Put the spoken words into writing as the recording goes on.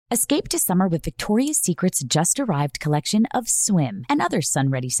Escape to summer with Victoria's Secret's just-arrived collection of swim and other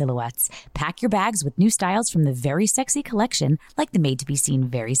sun-ready silhouettes. Pack your bags with new styles from the Very Sexy collection, like the made-to-be-seen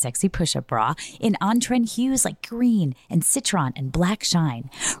Very Sexy push-up bra, in on-trend hues like green and citron and black shine.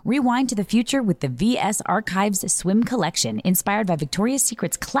 Rewind to the future with the VS Archives swim collection, inspired by Victoria's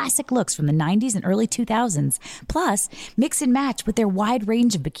Secret's classic looks from the 90s and early 2000s. Plus, mix and match with their wide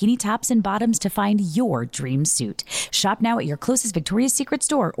range of bikini tops and bottoms to find your dream suit. Shop now at your closest Victoria's Secret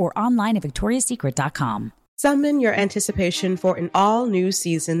store or online at victoriassecret.com. Summon your anticipation for an all-new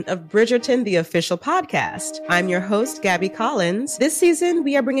season of Bridgerton, the official podcast. I'm your host, Gabby Collins. This season,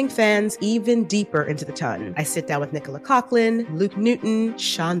 we are bringing fans even deeper into the ton. I sit down with Nicola Coughlan, Luke Newton,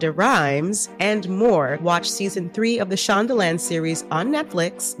 Shonda Rhimes, and more. Watch season 3 of the Shondaland series on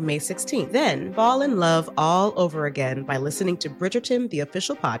Netflix, May 16th. Then fall in love all over again by listening to Bridgerton, the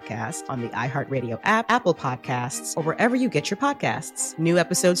official podcast on the iHeartRadio app, Apple Podcasts, or wherever you get your podcasts. New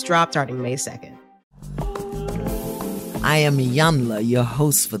episodes drop starting May 2nd. I am Iyanla, your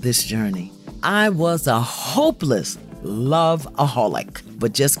host for this journey. I was a hopeless love-aholic,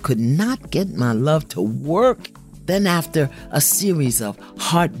 but just could not get my love to work. Then after a series of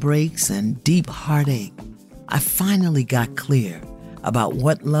heartbreaks and deep heartache, I finally got clear about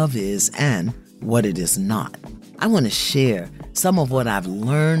what love is and what it is not. I want to share some of what I've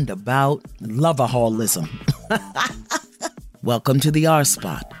learned about love-aholism. Welcome to the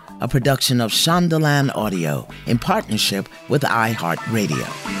R-Spot, a production of Shondaland Audio in partnership with iHeartRadio.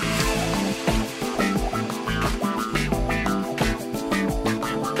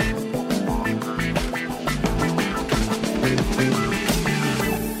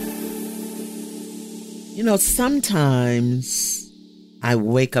 You know, sometimes I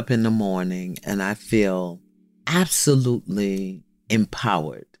wake up in the morning and I feel absolutely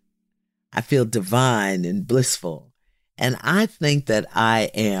empowered. I feel divine and blissful. And I think that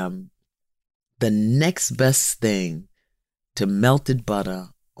I am the next best thing to melted butter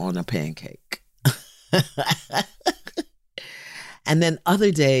on a pancake. And then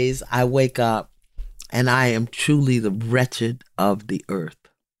other days I wake up and I am truly the wretched of the earth.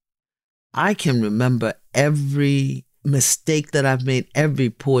 I can remember every mistake that I've made,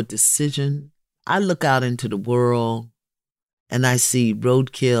 every poor decision. I look out into the world and I see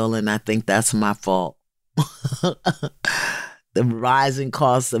roadkill and I think that's my fault. The rising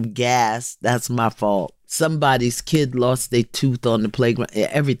cost of gas, that's my fault. Somebody's kid lost their tooth on the playground.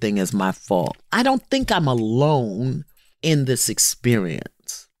 Everything is my fault. I don't think I'm alone in this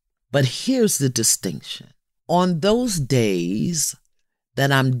experience. But here's the distinction. On those days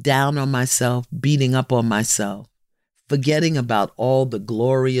that I'm down on myself, beating up on myself, forgetting about all the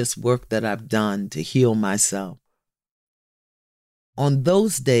glorious work that I've done to heal myself, on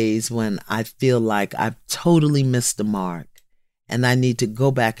those days when I feel like I've totally missed the mark and I need to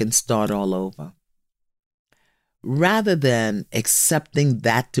go back and start all over, rather than accepting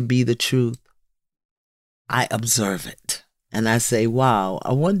that to be the truth, I observe it and I say, wow,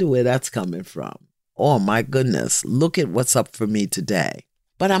 I wonder where that's coming from. Oh my goodness, look at what's up for me today.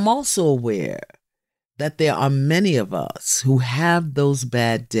 But I'm also aware that there are many of us who have those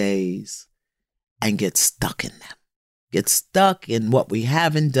bad days and get stuck in them. Get stuck in what we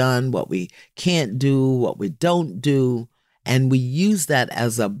haven't done, what we can't do, what we don't do, and we use that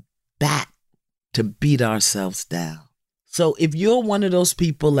as a bat to beat ourselves down. So if you're one of those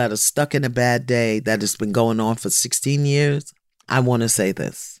people that are stuck in a bad day that has been going on for 16 years, I want to say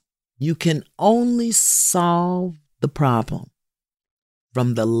this. You can only solve the problem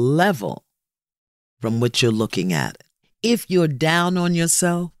from the level from which you're looking at it. If you're down on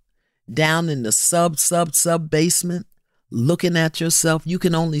yourself, down in the sub basement, looking at yourself, you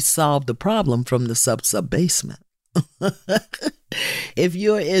can only solve the problem from the sub basement. If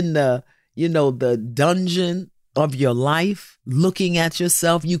you're in the dungeon of your life, looking at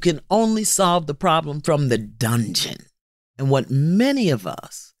yourself, you can only solve the problem from the dungeon. And what many of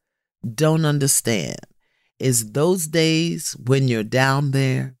us don't understand is those days when you're down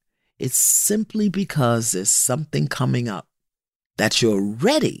there, it's simply because there's something coming up that you're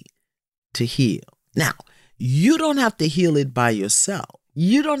ready to heal. Now, you don't have to heal it by yourself.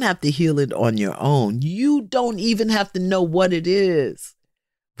 You don't have to heal it on your own. You don't even have to know what it is.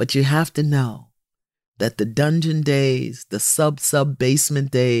 But you have to know that the dungeon days, the sub basement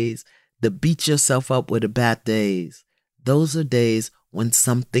days, the beat yourself up with a bat days, those are days when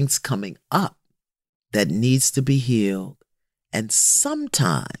something's coming up that needs to be healed. And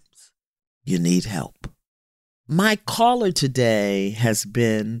sometimes you need help. My caller today has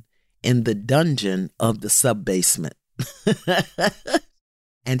been in the dungeon of the sub-basement.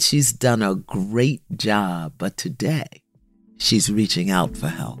 And she's done a great job. But today, she's reaching out for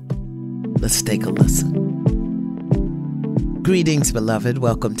help. Let's take a listen. Greetings, beloved.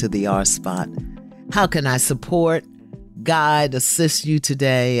 Welcome to the R Spot. How can I support, guide, assist you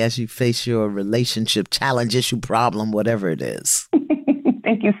today as you face your relationship challenge, issue, problem, whatever it is?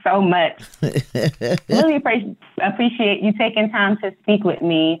 Thank you so much. Really appreciate you taking time to speak with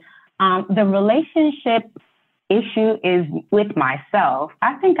me. The relationship issue is with myself.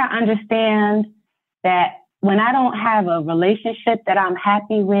 I think I understand that when I don't have a relationship that I'm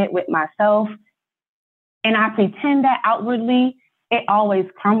happy with myself, and I pretend that outwardly, it always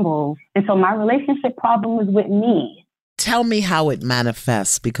crumbles. And so my relationship problem is with me. Tell me how it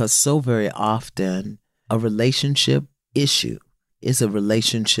manifests, because so very often a relationship issue is a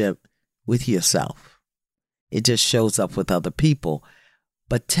relationship with yourself. It just shows up with other people.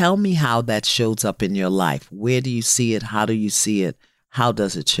 But tell me how that shows up in your life. Where do you see it? How do you see it? How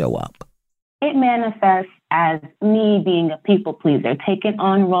does it show up? It manifests as me being a people pleaser, taking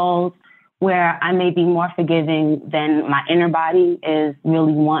on roles where I may be more forgiving than my inner body is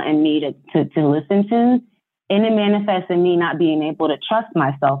really wanting me to listen to. And it manifests in me not being able to trust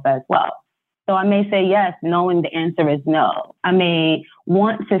myself as well. So I may say yes, knowing the answer is no. I may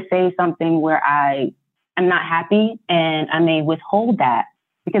want to say something where I am not happy, and I may withhold that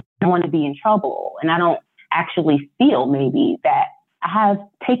because I don't want to be in trouble. And I don't actually feel maybe that I have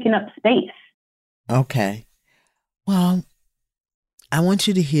taken up space. Okay. Well, I want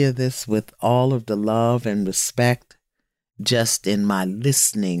you to hear this with all of the love and respect just in my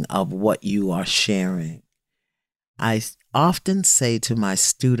listening of what you are sharing. I often say to my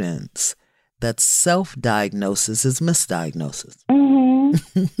students that self-diagnosis is misdiagnosis.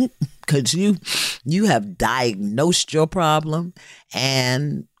 Because you have diagnosed your problem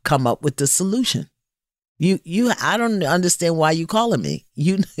and come up with the solution. I don't understand why you calling me.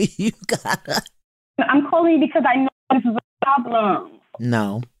 You gotta. I'm calling you because I know this is a problem.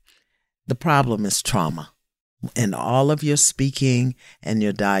 No, the problem is trauma in all of your speaking and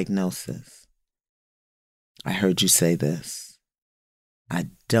your diagnosis. I heard you say this. I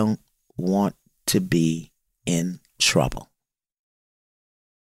don't want to be in trouble.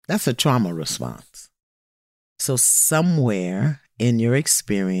 That's a trauma response. So somewhere in your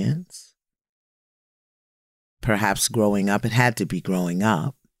experience, perhaps growing up, it had to be growing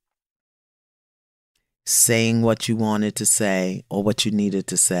up, saying what you wanted to say or what you needed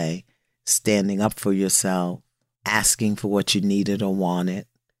to say, standing up for yourself, asking for what you needed or wanted,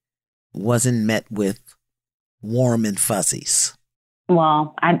 wasn't met with warm and fuzzies.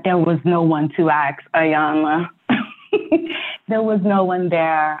 Well, there was no one to ask, Iyanla. There was no one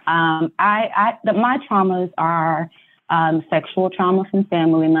there. My traumas are sexual trauma from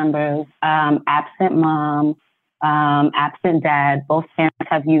family members, absent mom, absent dad. Both parents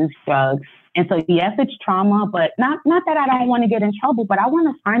have used drugs. And so, yes, it's trauma, but not that I don't want to get in trouble, but I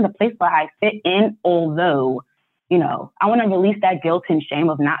want to find a place where I fit in, although, I want to release that guilt and shame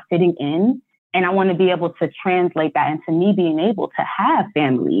of not fitting in. And I want to be able to translate that into me being able to have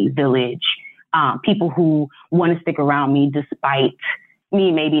family, village, people who want to stick around me despite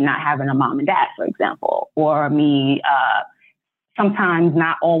me maybe not having a mom and dad, for example, or me sometimes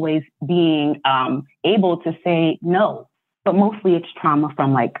not always being able to say no. But mostly it's trauma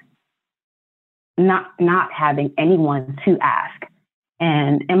from not having anyone to ask.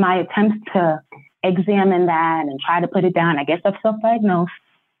 And in my attempts to examine that and try to put it down, I guess I've self-diagnosed,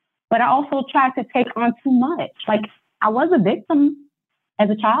 but I also tried to take on too much. I was a victim as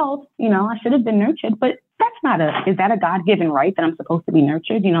a child, I should have been nurtured, but is that a God-given right that I'm supposed to be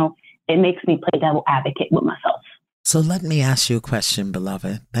nurtured? It makes me play devil advocate with myself. So let me ask you a question,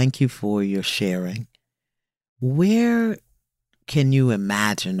 beloved. Thank you for your sharing. Where can you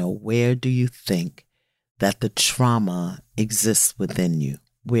imagine, or where do you think that the trauma exists within you?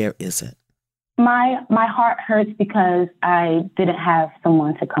 Where is it? My heart hurts because I didn't have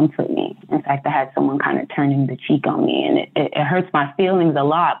someone to comfort me. In fact, I had someone kind of turning the cheek on me, and it hurts my feelings a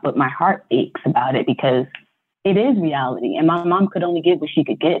lot, but my heart aches about it because it is reality. And my mom could only give what she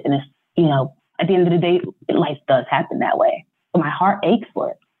could get. And it's, at the end of the day, life does happen that way. But my heart aches for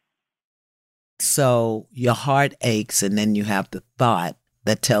it. So your heart aches, and then you have the thought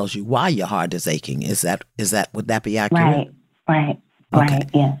that tells you why your heart is aching. Would that be accurate? Right. Okay. Right,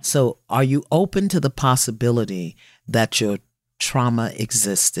 yeah. So are you open to the possibility that your trauma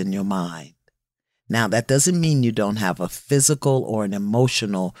exists in your mind? Now, that doesn't mean you don't have a physical or an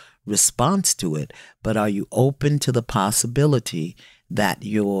emotional response to it, but are you open to the possibility that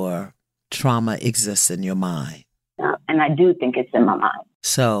your trauma exists in your mind? And I do think it's in my mind.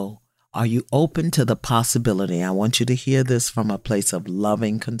 So are you open to the possibility, I want you to hear this from a place of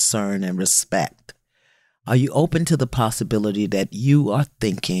loving concern and respect. Are you open to the possibility that you are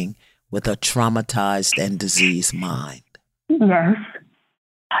thinking with a traumatized and diseased mind? Yes.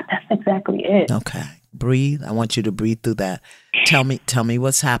 That's exactly it. Okay. Breathe. I want you to breathe through that. Tell me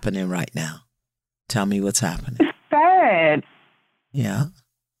what's happening right now. Tell me what's happening. It's sad. Yeah.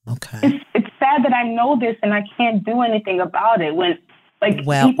 Okay. It's sad that I know this and I can't do anything about it. When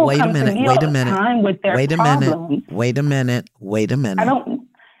people wait come a minute. to me Wait all a the minute. time with their Wait a problems. minute. Wait a minute. Wait a minute. I don't.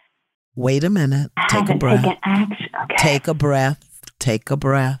 Wait a minute. I Take a haven't breath. taken action. Okay. Take a breath. Take a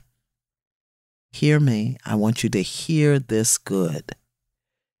breath. Hear me. I want you to hear this good.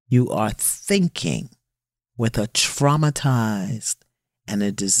 You are thinking with a traumatized and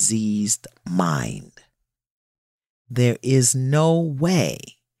a diseased mind. There is no way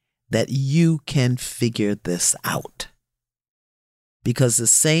that you can figure this out. Because the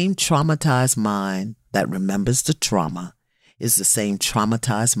same traumatized mind that remembers the trauma is the same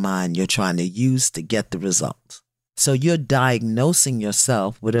traumatized mind you're trying to use to get the results. So you're diagnosing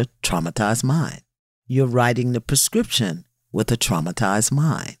yourself with a traumatized mind. You're writing the prescription with a traumatized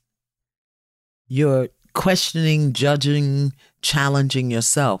mind. You're questioning, judging, challenging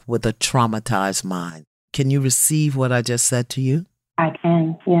yourself with a traumatized mind. Can you receive what I just said to you? I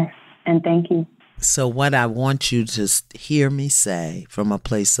can, yes. And thank you. So what I want you to hear me say from a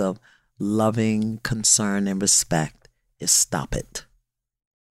place of loving concern and respect is stop it.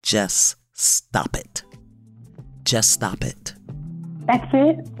 Just stop it. Just stop it. That's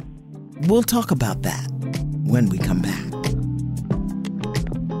it? We'll talk about that when we come back.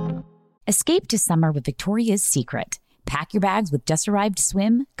 Escape to summer with Victoria's Secret. Pack your bags with just-arrived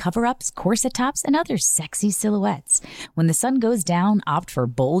swim, cover-ups, corset tops, and other sexy silhouettes. When the sun goes down, opt for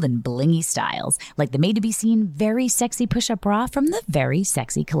bold and blingy styles, like the made-to-be-seen Very Sexy Push-Up Bra from the Very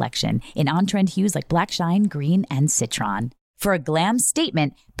Sexy Collection, in on-trend hues like black shine, green, and citron. For a glam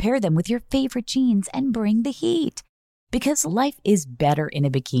statement, pair them with your favorite jeans and bring the heat. Because life is better in a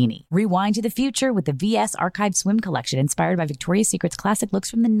bikini. Rewind to the future with the VS Archive Swim Collection inspired by Victoria's Secret's classic looks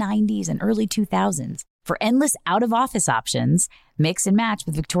from the 90s and early 2000s. For endless out-of-office options, mix and match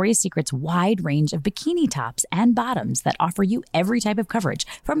with Victoria's Secret's wide range of bikini tops and bottoms that offer you every type of coverage,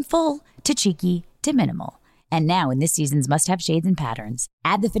 from full to cheeky to minimal. And now in this season's must-have shades and patterns,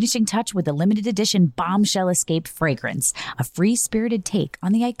 add the finishing touch with the limited edition Bombshell Escape fragrance, a free-spirited take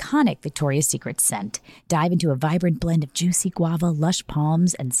on the iconic Victoria's Secret scent. Dive into a vibrant blend of juicy guava, lush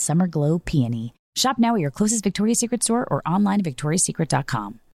palms, and summer glow peony. Shop now at your closest Victoria's Secret store or online at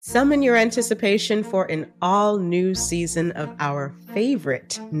victoriassecret.com. Summon your anticipation for an all-new season of our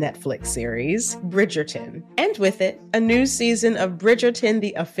favorite Netflix series, Bridgerton. And with it, a new season of Bridgerton,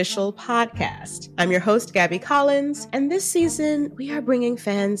 the official podcast. I'm your host, Gabby Collins, and this season, we are bringing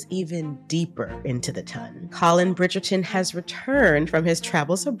fans even deeper into the ton. Colin Bridgerton has returned from his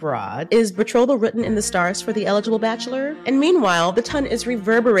travels abroad. Is betrothal written in the stars for the eligible bachelor? And meanwhile, the ton is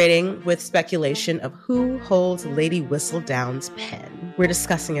reverberating with speculation of who holds Lady Whistledown's pen. We're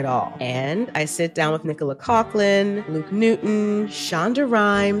discussing it all. And I sit down with Nicola Coughlan, Luke Newton, Shonda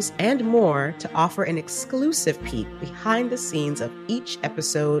Rhimes, and more to offer an exclusive peek behind the scenes of each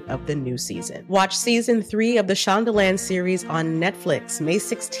episode of the new season. Watch season 3 of the Shondaland series on Netflix May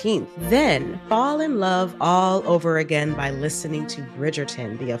 16th. Then fall in love all over again by listening to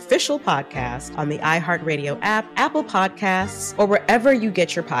Bridgerton, the official podcast on the iHeartRadio app, Apple Podcasts, or wherever you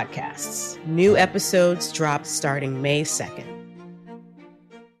get your podcasts. New episodes drop starting May 2nd.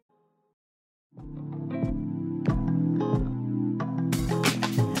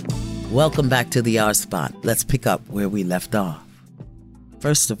 Welcome back to the R Spot. Let's pick up where we left off.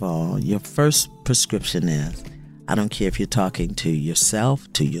 First of all, your first prescription is, I don't care if you're talking to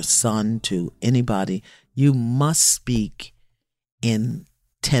yourself, to your son, to anybody, you must speak in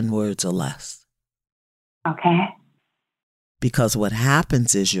 10 words or less. Okay. Because what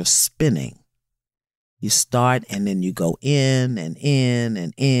happens is you're spinning. You start and then you go in and in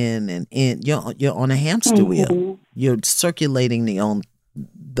and in and in. You're on a hamster wheel. You're circulating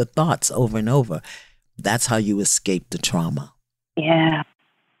the thoughts over and over. That's how you escape the trauma. Yeah.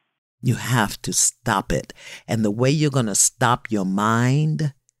 You have to stop it. And the way you're going to stop your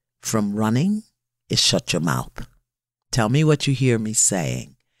mind from running is shut your mouth. Tell me what you hear me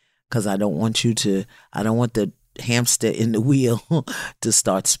saying, because I don't want the hamster in the wheel to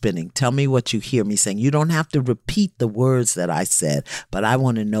start spinning. Tell me what you hear me saying. You don't have to repeat the words that I said, but I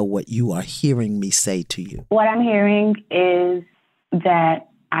want to know what you are hearing me say to you. What I'm hearing is that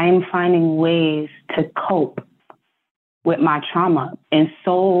I'm finding ways to cope with my trauma in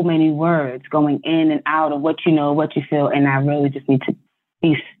so many words, going in and out of what you know, what you feel, and I really just need to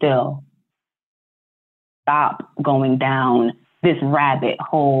be still. Stop going down this rabbit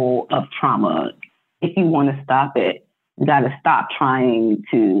hole of trauma if you want to stop it, you got to stop trying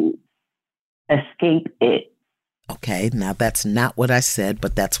to escape it. Okay, now that's not what I said,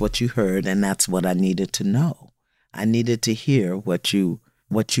 but that's what you heard, and that's what I needed to know. I needed to hear what you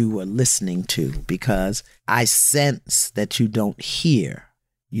were listening to, because I sense that you don't hear.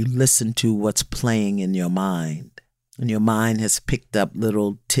 You listen to what's playing in your mind. And your mind has picked up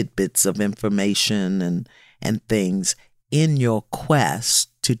little tidbits of information and things in your quest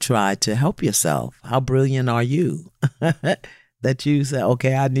to try to help yourself. How brilliant are you? That you say,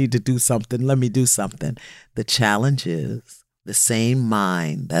 okay, I need to do something. Let me do something. The challenge is the same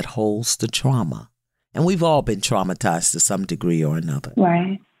mind that holds the trauma. And we've all been traumatized to some degree or another.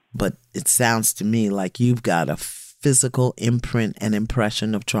 Right. But it sounds to me like you've got a physical imprint and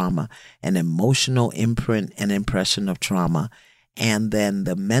impression of trauma, an emotional imprint and impression of trauma, and then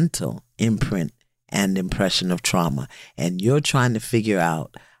the mental imprint and impression of trauma. And you're trying to figure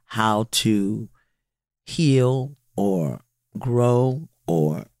out how to heal or grow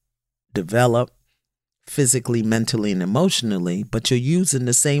or develop physically, mentally, and emotionally, but you're using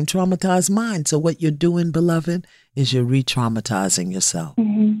the same traumatized mind. So what you're doing, beloved, is you're re-traumatizing yourself.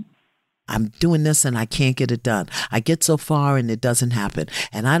 Mm-hmm. I'm doing this and I can't get it done. I get so far and it doesn't happen.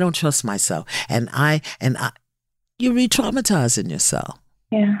 And I don't trust myself. And you're re-traumatizing yourself.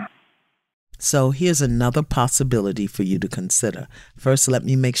 Yeah. So here's another possibility for you to consider. First, let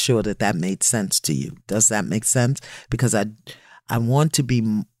me make sure that made sense to you. Does that make sense? Because I want to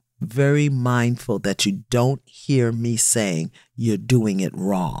be very mindful that you don't hear me saying you're doing it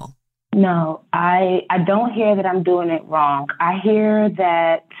wrong. No, I don't hear that I'm doing it wrong. I hear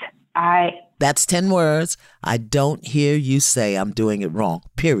that That's 10 words. I don't hear you say I'm doing it wrong,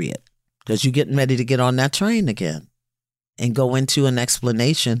 period. Because you're getting ready to get on that train again and go into an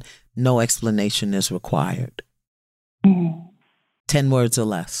explanation. No explanation is required. 10 words or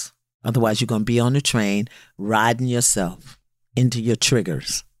less. Otherwise, you're going to be on the train riding yourself into your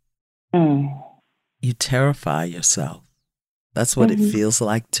triggers. You terrify yourself. That's what it feels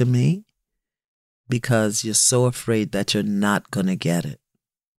like to me, because you're so afraid that you're not going to get it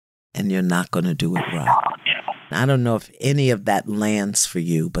and you're not going to do it right. I don't know if any of that lands for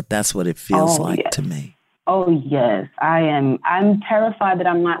you, but that's what it feels to me. Oh, yes, I am. I'm terrified that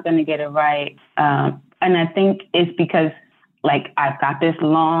I'm not going to get it right. And I think it's because, like, I've got this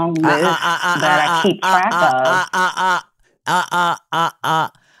long list that I keep track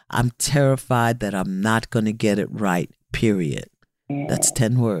of. I'm terrified that I'm not going to get it right, period. Yeah. That's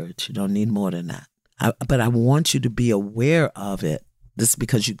 10 words. You don't need more than that. But I want you to be aware of it. This is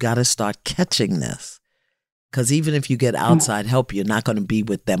because you got to start catching this. Because even if you get outside help, you're not going to be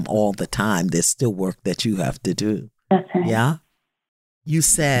with them all the time. There's still work that you have to do. That's right. Yeah? You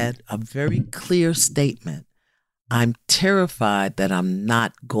said a very clear statement. I'm terrified that I'm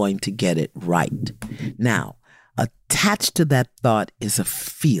not going to get it right. Now, attached to that thought is a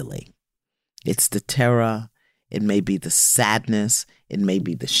feeling. It's the terror. It may be the sadness. It may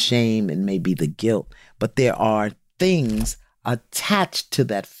be the shame. It may be the guilt. But there are things attached to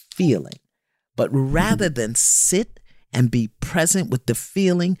that feeling. But rather than sit and be present with the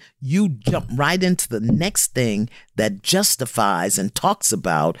feeling, you jump right into the next thing that justifies and talks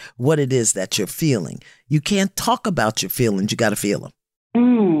about what it is that you're feeling. You can't talk about your feelings. You got to feel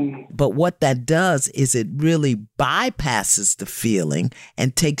them. But what that does is it really bypasses the feeling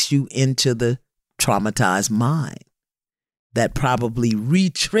and takes you into the traumatized mind that probably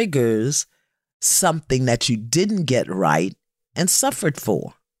re-triggers something that you didn't get right and suffered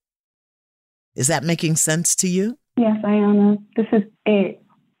for. Is that making sense to you? Yes, Ayana. This is it.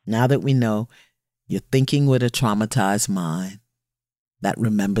 Now that we know you're thinking with a traumatized mind that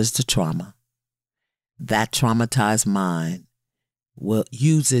remembers the trauma, that traumatized mind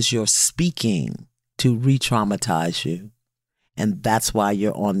uses your speaking to re-traumatize you. And that's why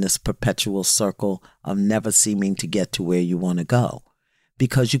you're on this perpetual circle of never seeming to get to where you want to go.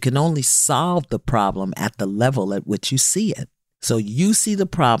 Because you can only solve the problem at the level at which you see it. So you see the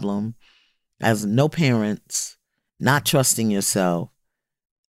problem as no parents, not trusting yourself,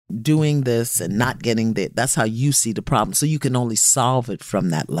 doing this and not getting that. That's how you see the problem. So you can only solve it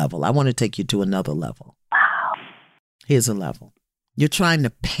from that level. I want to take you to another level. Wow. Here's a level. You're trying to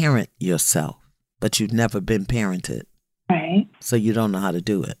parent yourself, but you've never been parented. Right. So you don't know how to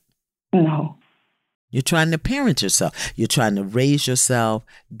do it. No. You're trying to parent yourself. You're trying to raise yourself,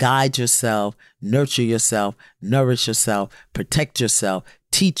 guide yourself, nurture yourself, nourish yourself, protect yourself,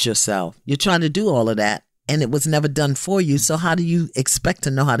 teach yourself. You're trying to do all of that, and it was never done for you. So how do you expect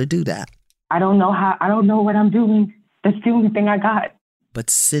to know how to do that? I don't know what I'm doing. That's the only thing I got. But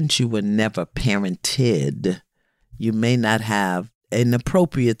since you were never parented, you may not have an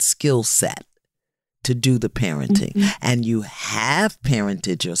appropriate skill set to do the parenting. And you have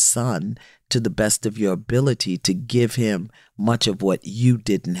parented your son to the best of your ability to give him much of what you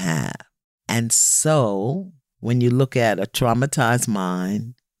didn't have. And so when you look at a traumatized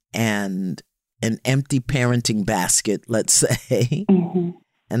mind and an empty parenting basket, let's say,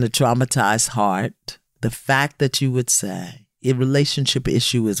 and a traumatized heart, the fact that you would say a relationship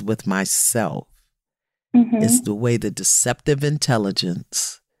issue is with myself is the way the deceptive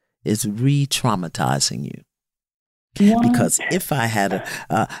intelligence is re-traumatizing you. What? Because if I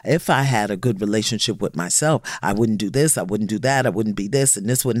had a good relationship with myself, I wouldn't do this, I wouldn't do that, I wouldn't be this, and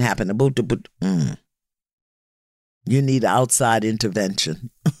this wouldn't happen. You need outside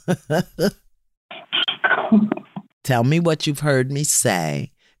intervention. Tell me what you've heard me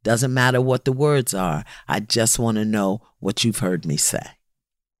say. Doesn't matter what the words are. I just want to know what you've heard me say.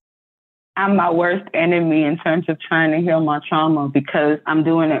 I'm my worst enemy in terms of trying to heal my trauma because I'm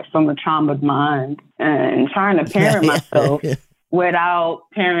doing it from a traumatized mind and trying to parent myself without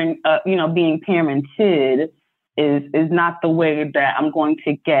being parented is not the way that I'm going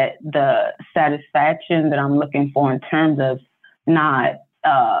to get the satisfaction that I'm looking for in terms of not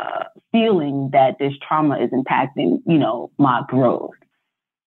feeling that this trauma is impacting, my growth.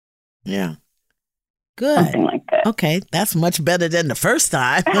 Yeah. Good. Something like that. Okay, that's much better than the first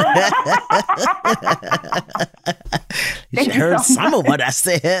time. You heard some of what I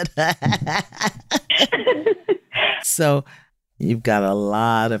said. So you've got a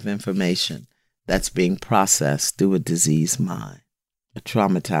lot of information that's being processed through a diseased mind, a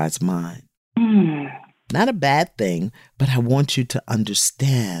traumatized mind. Not a bad thing, but I want you to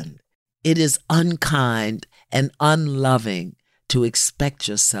understand it is unkind and unloving to expect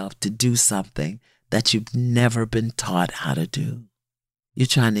yourself to do something that you've never been taught how to do. You're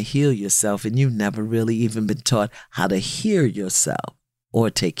trying to heal yourself and you've never really even been taught how to hear yourself or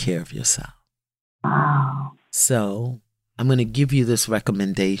take care of yourself. Wow. So I'm going to give you this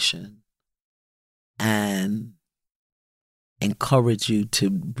recommendation and encourage you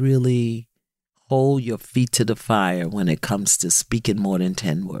to really hold your feet to the fire when it comes to speaking more than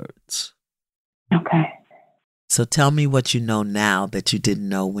 10 words. Okay. So tell me what you know now that you didn't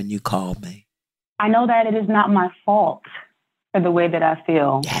know when you called me. I know that it is not my fault for the way that I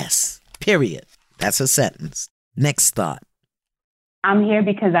feel. Yes, period. That's a sentence. Next thought. I'm here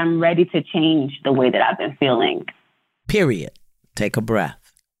because I'm ready to change the way that I've been feeling. Period. Take a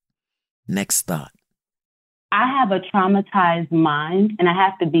breath. Next thought. I have a traumatized mind and I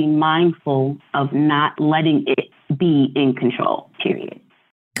have to be mindful of not letting it be in control, period.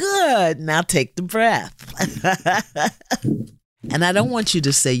 Good. Now take the breath. And I don't want you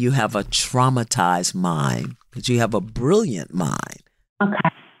to say you have a traumatized mind, because you have a brilliant mind. Okay.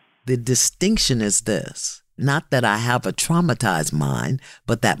 The distinction is this, not that I have a traumatized mind,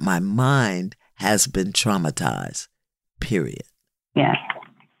 but that my mind has been traumatized, period. Yes.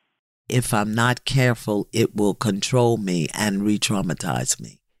 If I'm not careful, it will control me and re-traumatize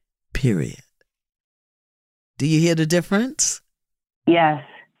me, period. Do you hear the difference? Yes.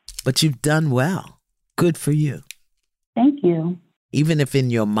 But you've done well. Good for you. Thank you. Even if in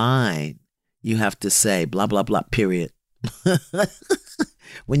your mind you have to say blah, blah, blah, period.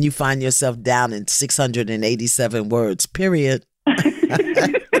 When you find yourself down in 687 words, period. Say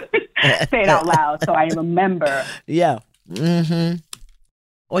it out loud so I remember. Yeah. Mm-hmm.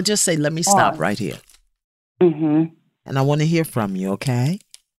 Or just say, let me stop right here. Mm-hmm. And I want to hear from you, okay?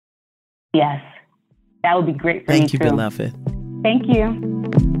 Yes. That would be great for me, Thank you, too. beloved. Thank you.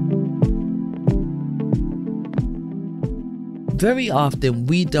 Very often,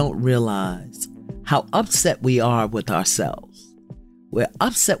 we don't realize how upset we are with ourselves. We're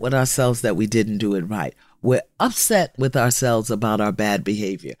upset with ourselves that we didn't do it right. We're upset with ourselves about our bad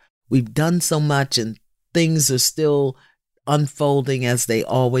behavior. We've done so much and things are still unfolding as they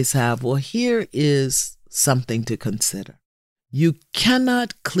always have. Well, here is something to consider. You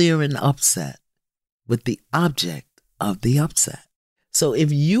cannot clear an upset with the object of the upset. So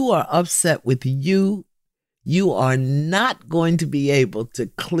if you are upset with you, you are not going to be able to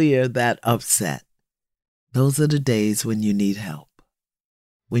clear that upset. Those are the days when you need help.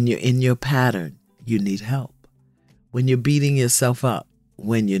 When you're in your pattern, you need help. When you're beating yourself up,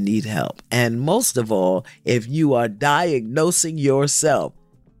 when you need help. And most of all, if you are diagnosing yourself,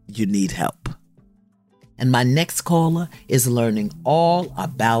 you need help. And my next caller is learning all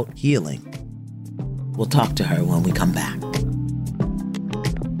about healing. We'll talk to her when we come back.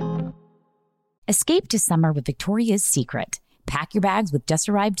 Escape to summer with Victoria's Secret. Pack your bags with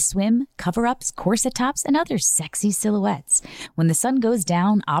just-arrived swim, cover-ups, corset tops, and other sexy silhouettes. When the sun goes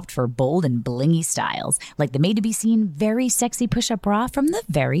down, opt for bold and blingy styles, like the made-to-be-seen Very Sexy Push-Up Bra from the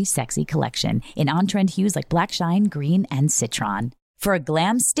Very Sexy Collection, in on-trend hues like black shine, green, and citron. For a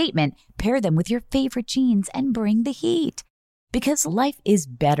glam statement, pair them with your favorite jeans and bring the heat. Because life is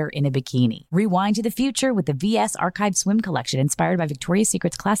better in a bikini. Rewind to the future with the VS Archive Swim Collection, inspired by Victoria's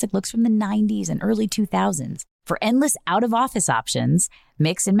Secret's classic looks from the 90s and early 2000s. For endless out-of-office options,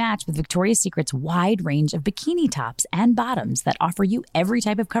 mix and match with Victoria's Secret's wide range of bikini tops and bottoms that offer you every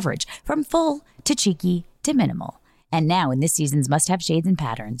type of coverage, from full to cheeky to minimal. And now in this season's must-have shades and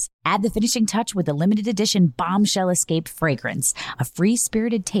patterns, add the finishing touch with the limited edition Bombshell Escape fragrance, a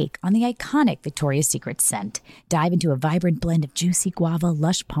free-spirited take on the iconic Victoria's Secret scent. Dive into a vibrant blend of juicy guava,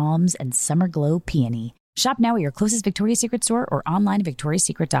 lush palms, and summer glow peony. Shop now at your closest Victoria's Secret store or online at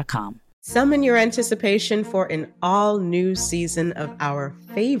victoriassecret.com. Summon your anticipation for an all-new season of our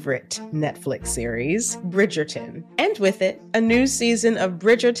favorite Netflix series, Bridgerton. And with it, a new season of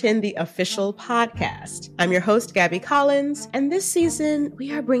Bridgerton, the official podcast. I'm your host, Gabby Collins, and this season,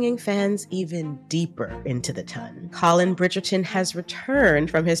 we are bringing fans even deeper into the ton. Colin Bridgerton has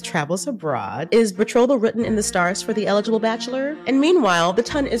returned from his travels abroad. Is betrothal written in the stars for the eligible bachelor? And meanwhile, the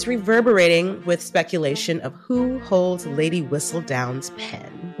ton is reverberating with speculation of who holds Lady Whistledown's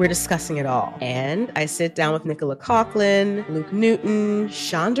pen. We're discussing it all. And I sit down with Nicola Coughlan, Luke Newton,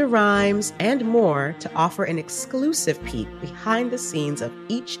 Shonda Rhimes, and more to offer an exclusive peek behind the scenes of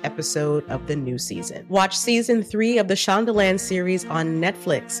each episode of the new season. Watch season 3 of the Shondaland series on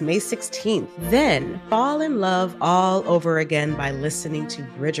Netflix May 16th. Then fall in love all over again by listening to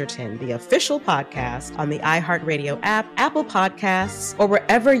Bridgerton, the official podcast, on the iHeartRadio app, Apple Podcasts, or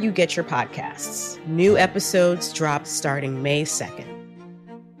wherever you get your podcasts. New episodes drop starting May 2nd.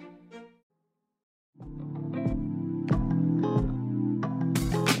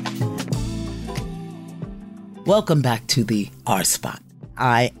 Welcome back to the R Spot.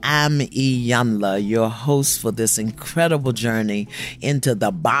 I am Iyanla, your host for this incredible journey into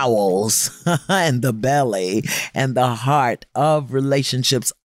the bowels and the belly and the heart of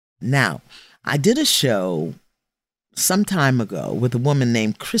relationships. Now, I did a show some time ago with a woman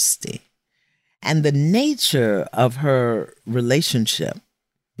named Christy, and the nature of her relationship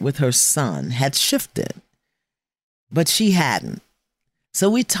with her son had shifted, but she hadn't. So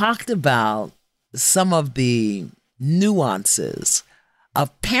we talked about some of the nuances of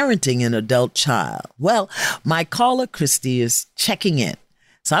parenting an adult child. Well, my caller, Christy, is checking in.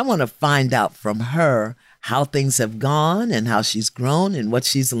 So I want to find out from her how things have gone and how she's grown and what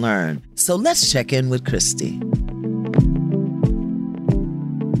she's learned. So let's check in with Christy.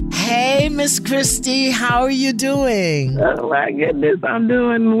 Hey, Miss Christy, how are you doing? Oh, my goodness. I'm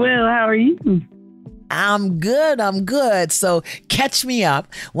doing well. How are you? I'm good. So catch me up.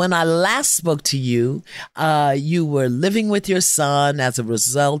 When I last spoke to you, you were living with your son as a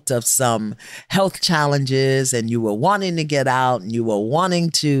result of some health challenges, and you were wanting to get out and you were wanting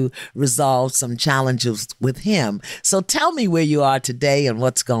to resolve some challenges with him. So tell me where you are today and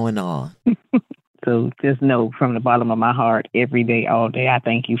what's going on. So just know from the bottom of my heart, every day, all day, I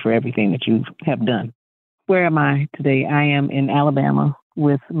thank you for everything that you have done. Where am I today? I am in Alabama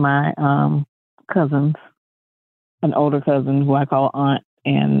with my cousins, an older cousin who I call aunt,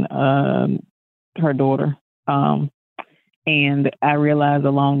 and her daughter. And I realized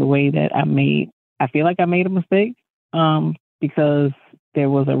along the way that I feel like I made a mistake because there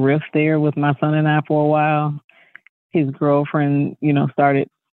was a rift there with my son and I for a while. His girlfriend, started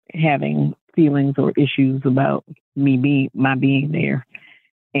having feelings or issues about my being there,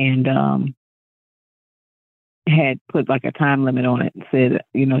 and had put like a time limit on it and said,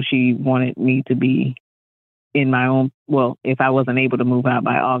 she wanted me to be in my own, if I wasn't able to move out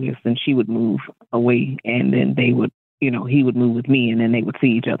by August, then she would move away, and then they would, he would move with me, and then they would see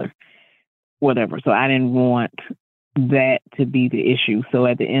each other, whatever. So I didn't want that to be the issue. So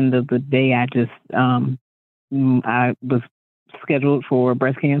at the end of the day, I just, I was scheduled for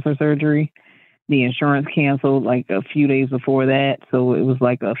breast cancer surgery. The insurance canceled like a few days before that. So it was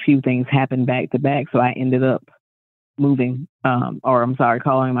like a few things happened back to back. So I ended up moving,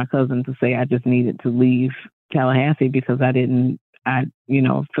 calling my cousin to say I just needed to leave Tallahassee because I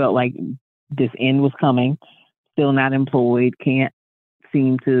felt like this end was coming, still not employed, I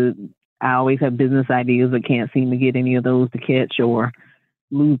always have business ideas, but can't seem to get any of those to catch or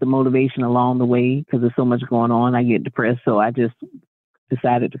lose the motivation along the way because there's so much going on. I get depressed. So I just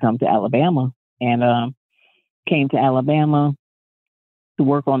decided to come to Alabama. And came to Alabama to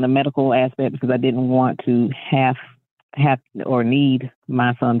work on the medical aspect because I didn't want to have or need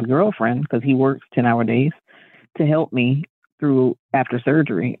my son's girlfriend, because he works 10-hour days, to help me through after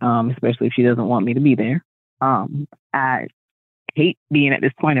surgery, especially if she doesn't want me to be there. I hate being at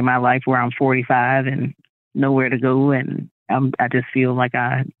this point in my life where I'm 45 and nowhere to go, and I just feel like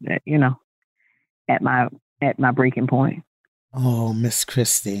at my breaking point. Oh, Miss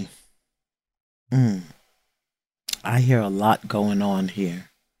Christy. I hear a lot going on here.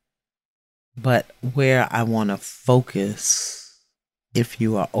 But where I want to focus, if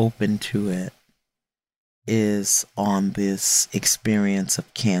you are open to it, is on this experience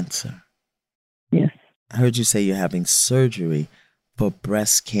of cancer. Yes. I heard you say you're having surgery for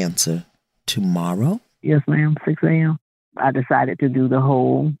breast cancer tomorrow? Yes, ma'am, 6 a.m. I decided to do the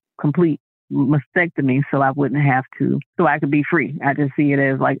whole complete mastectomy so I wouldn't have to, so I could be free. I just see it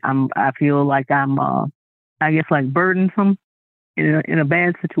as like I feel like I'm, I guess, like burdensome in a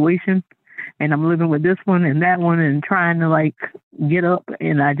bad situation. And I'm living with this one and that one and trying to like get up,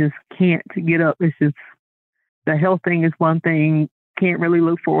 and I just can't get up. It's just the health thing is one thing. Can't really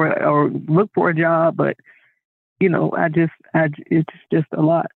look for a job, but it's just a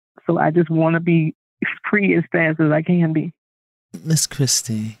lot. So I just want to be free as fast as I can be. Miss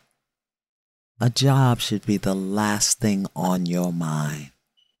Christy, a job should be the last thing on your mind.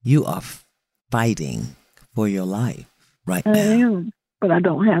 You are fighting for your life right now. I am. But I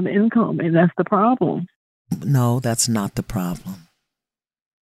don't have income, and that's the problem. No, that's not the problem.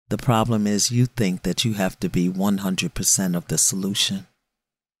 The problem is you think that you have to be 100% of the solution.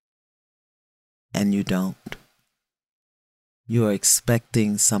 And you don't. You're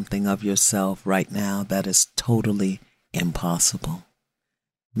expecting something of yourself right now that is totally impossible.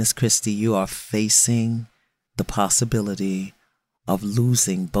 Miss Christy, you are facing the possibility of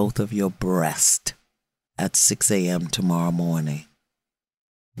losing both of your breasts at 6 a.m. tomorrow morning.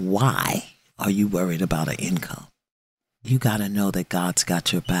 Why are you worried about an income? You got to know that God's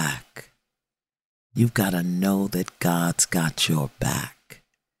got your back. You've got to know that God's got your back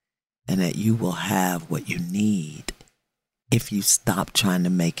and that you will have what you need if you stop trying to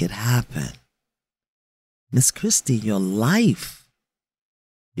make it happen. Miss Christy, your life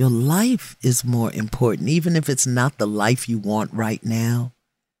is more important, even if it's not the life you want right now.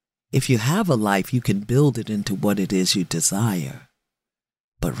 If you have a life, you can build it into what it is you desire.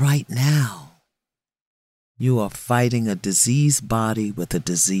 But right now, you are fighting a diseased body with a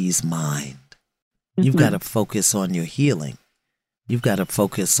diseased mind. Mm-hmm. You've got to focus on your healing. You've got to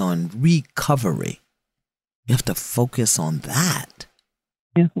focus on recovery. You have to focus on that.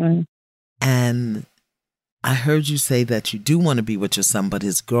 Mm-hmm. And I heard you say that you do want to be with your son, but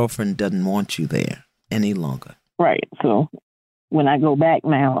his girlfriend doesn't want you there any longer. Right. So when I go back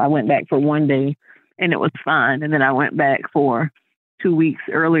now, I went back for 1 day and it was fine. And then I went back for 2 weeks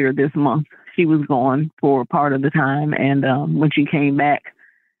earlier this month. She was gone for part of the time. And when she came back,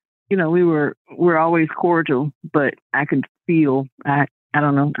 we're always cordial, but I could feel, I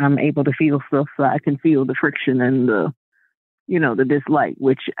don't know, I'm able to feel stuff. So I can feel the friction and the dislike,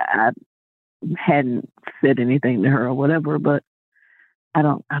 which I hadn't said anything to her or whatever, but I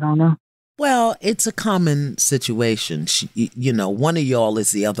don't know. Well, it's a common situation. One of y'all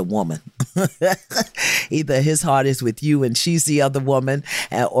is the other woman. Either his heart is with you and she's the other woman,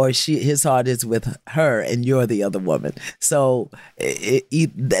 or his heart is with her and you're the other woman. So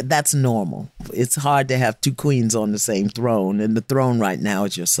that's normal. It's hard to have two queens on the same throne, and the throne right now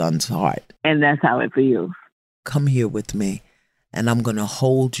is your son's heart. And that's how it feels. Come here with me, and I'm going to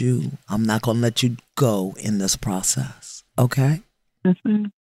hold you. I'm not going to let you go in this process. Okay? Yes,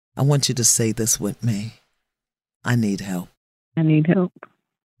 ma'am. I want you to say this with me. I need help. I need help.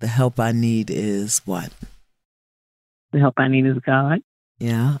 The help I need is what? The help I need is God.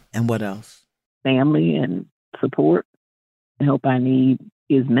 Yeah. And what else? Family and support. The help I need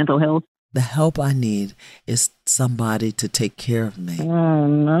is mental health. The help I need is somebody to take care of me. Oh,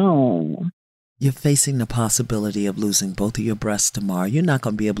 no. You're facing the possibility of losing both of your breasts tomorrow. You're not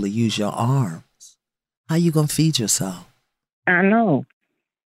going to be able to use your arms. How are you going to feed yourself? I know.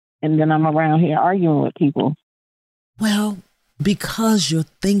 And then I'm around here arguing with people. Well, because you're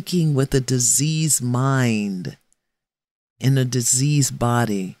thinking with a diseased mind in a diseased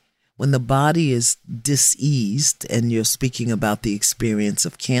body. When the body is diseased, and you're speaking about the experience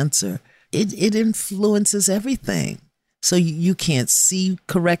of cancer, it influences everything. So you can't see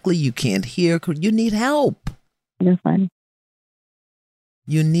correctly, you can't hear. You need help. Yes, ma'am.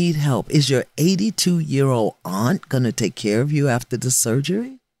 You need help. Is your 82-year-old aunt going to take care of you after the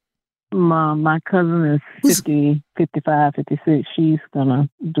surgery? My cousin is 50, 55, 56. She's going to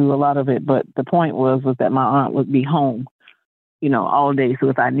do a lot of it. But the point was that my aunt would be home, all day. So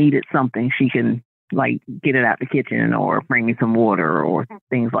if I needed something, she can get it out the kitchen or bring me some water or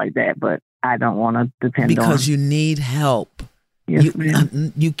things like that. But I don't want to depend on. Because you need help. Yes,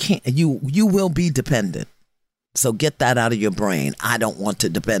 ma'am. You can't. You will be dependent. So get that out of your brain. I don't want to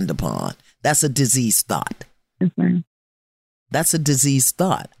depend upon. That's a diseased thought. Yes, ma'am. That's a diseased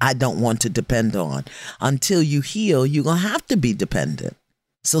thought. I don't want to depend on. Until you heal, you're going to have to be dependent.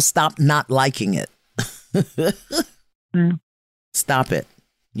 So stop not liking it. Stop it.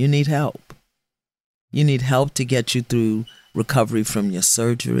 You need help. You need help to get you through recovery from your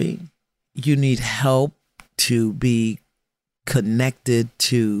surgery. You need help to be connected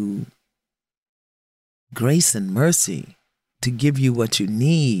to grace and mercy to give you what you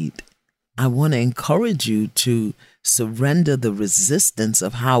need. I want to encourage you to surrender the resistance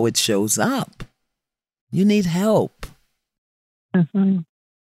of how it shows up. You need help. Mm-hmm.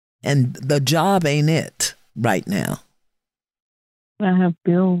 And the job ain't it right now. I have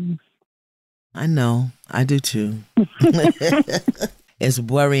bills. I know. I do too. Is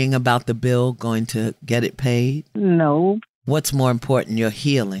worrying about the bill going to get it paid? No. What's more important? Your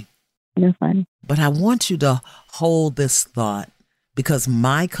healing. Yes, ma'am. But I want you to hold this thought, because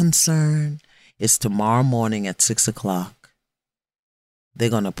my concern is tomorrow morning at 6:00, they're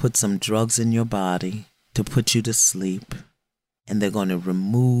going to put some drugs in your body to put you to sleep, and they're going to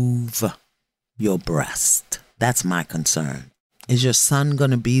remove your breast. That's my concern. Is your son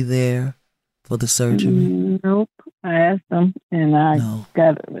going to be there for the surgery? Nope. I asked them, and I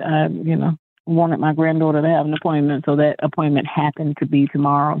wanted my granddaughter to have an appointment, so that appointment happened to be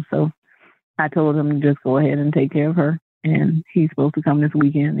tomorrow. So I told him to just go ahead and take care of her, and he's supposed to come this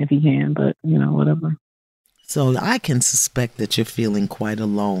weekend if he can, but, whatever. So I can suspect that you're feeling quite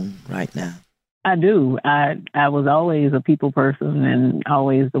alone right now. I do. I was always a people person and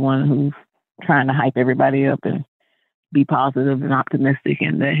always the one who's trying to hype everybody up and be positive and optimistic,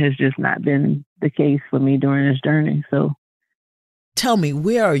 and that has just not been the case for me during this journey. So tell me,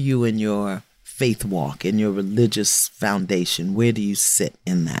 where are you in your faith walk, in your religious foundation? Where do you sit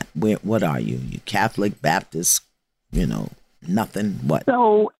in that? What are you? You Catholic, Baptist, nothing? What?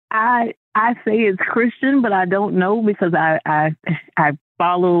 So I say it's Christian, but I don't know, because I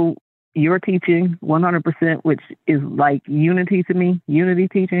follow your teaching 100%, which is like unity to me, unity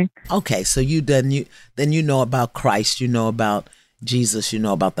teaching. Okay, so you know about Christ, you know about Jesus, you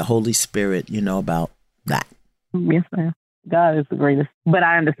know about the Holy Spirit, you know about that. Yes, ma'am. God is the greatest. But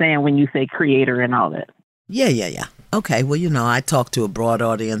I understand when you say creator and all that. Yeah. Okay, well, I talk to a broad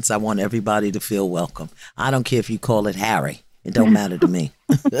audience. I want everybody to feel welcome. I don't care if you call it Harry. It don't matter to me.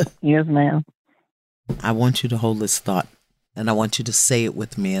 Yes, ma'am. I want you to hold this thought, and I want you to say it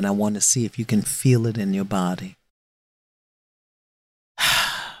with me, and I want to see if you can feel it in your body.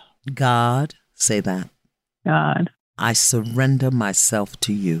 God, say that. God, I surrender myself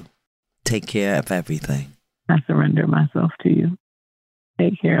to you. Take care of everything. I surrender myself to you.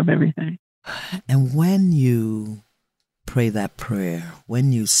 Take care of everything. And when you pray that prayer,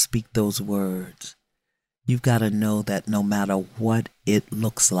 when you speak those words, you've got to know that no matter what it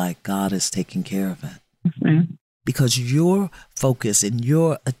looks like, God is taking care of it. Yes, ma'am. Because your focus and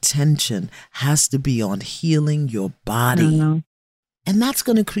your attention has to be on healing your body. And that's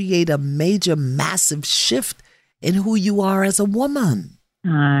going to create a major, massive shift in who you are as a woman.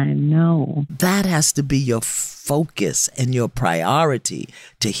 I know. That has to be your focus and your priority,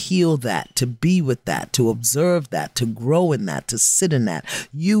 to heal that, to be with that, to observe that, to grow in that, to sit in that.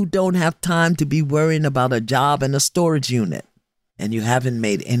 You don't have time to be worrying about a job in a storage unit. And you haven't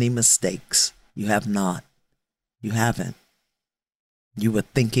made any mistakes. You have not. You haven't. You were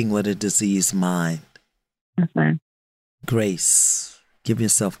thinking with a diseased mind. Yes, ma'am. Grace. Give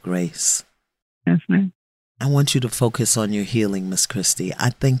yourself grace. Yes, ma'am. I want you to focus on your healing, Miss Christie. I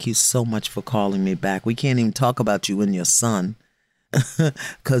thank you so much for calling me back. We can't even talk about you and your son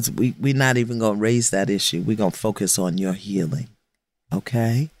because we're not even going to raise that issue. We're going to focus on your healing.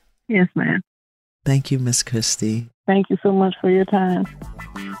 Okay? Yes, ma'am. Thank you, Miss Christie. Thank you so much for your time.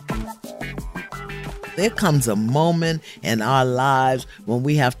 There comes a moment in our lives when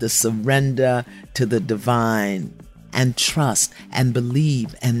we have to surrender to the divine and trust and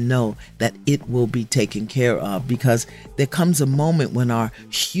believe and know that it will be taken care of, because there comes a moment when our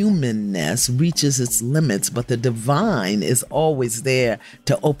humanness reaches its limits, but the divine is always there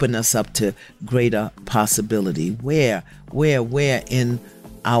to open us up to greater possibility. Where in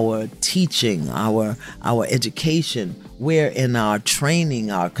our teaching, our education, where in our training,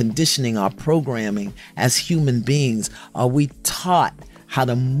 our conditioning, our programming as human beings are we taught how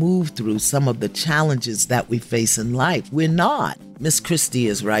to move through some of the challenges that we face in life? We're not. Miss Christie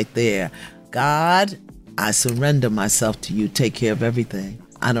is right there. God, I surrender myself to you. Take care of everything.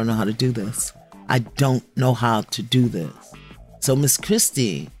 I don't know how to do this. I don't know how to do this. So Miss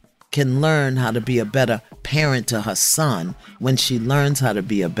Christie, can learn how to be a better parent to her son when she learns how to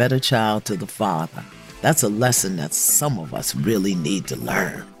be a better child to the father. That's a lesson that some of us really need to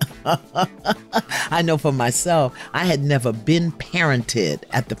learn. I know for myself, I had never been parented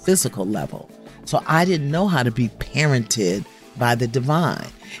at the physical level, so I didn't know how to be parented by the divine.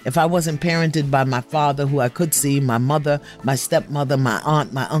 If I wasn't parented by my father, who I could see, my mother, my stepmother, my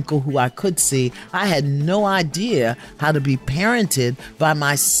aunt, my uncle, who I could see, I had no idea how to be parented by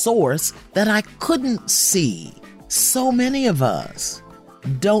my source that I couldn't see. So many of us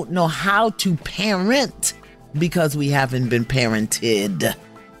don't know how to parent because we haven't been parented.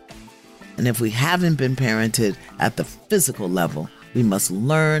 And if we haven't been parented at the physical level, we must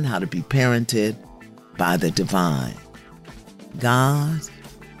learn how to be parented by the divine. God,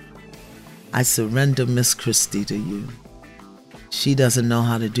 I surrender Miss Christie to you. She doesn't know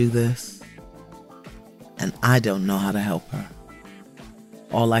how to do this, and I don't know how to help her.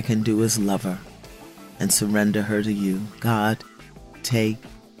 All I can do is love her and surrender her to you. God, take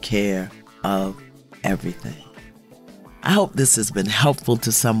care of everything. I hope this has been helpful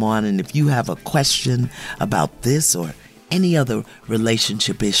to someone, and if you have a question about this or any other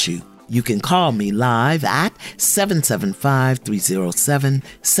relationship issue, you can call me live at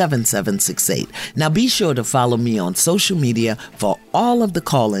 775-307-7768. Now be sure to follow me on social media for all of the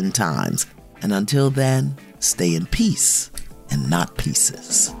call-in times. And until then, stay in peace and not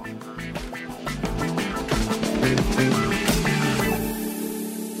pieces.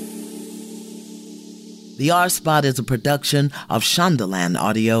 The R-Spot is a production of Shondaland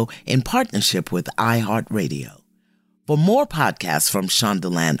Audio in partnership with iHeartRadio. For more podcasts from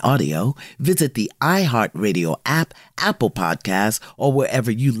Shondaland Audio, visit the iHeartRadio app, Apple Podcasts, or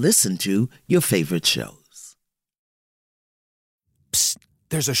wherever you listen to your favorite shows. Psst,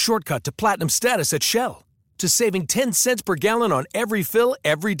 there's a shortcut to platinum status at Shell. To saving 10 cents per gallon on every fill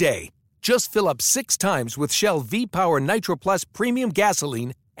every day. Just fill up 6 times with Shell V-Power Nitro Plus Premium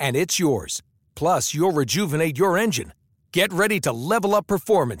Gasoline, and it's yours. Plus, you'll rejuvenate your engine. Get ready to level up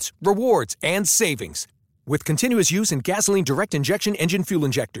performance, rewards, and savings. With continuous use in gasoline direct injection engine fuel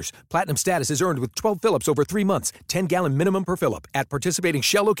injectors, platinum status is earned with 12 fill-ups over 3 months, 10-gallon minimum per fill-up at participating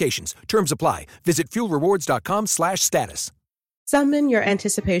Shell locations. Terms apply. Visit fuelrewards.com/status. Summon your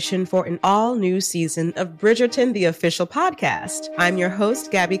anticipation for an all-new season of Bridgerton, the official podcast. I'm your host,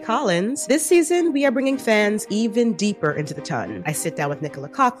 Gabby Collins. This season, we are bringing fans even deeper into the ton. I sit down with Nicola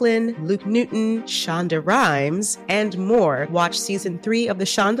Coughlan, Luke Newton, Shonda Rhimes, and more. Watch season 3 of the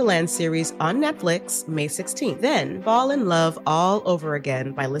Shondaland series on Netflix, May 16th. Then fall in love all over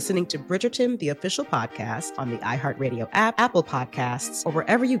again by listening to Bridgerton, the official podcast on the iHeartRadio app, Apple Podcasts, or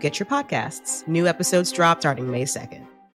wherever you get your podcasts. New episodes drop starting May 2nd.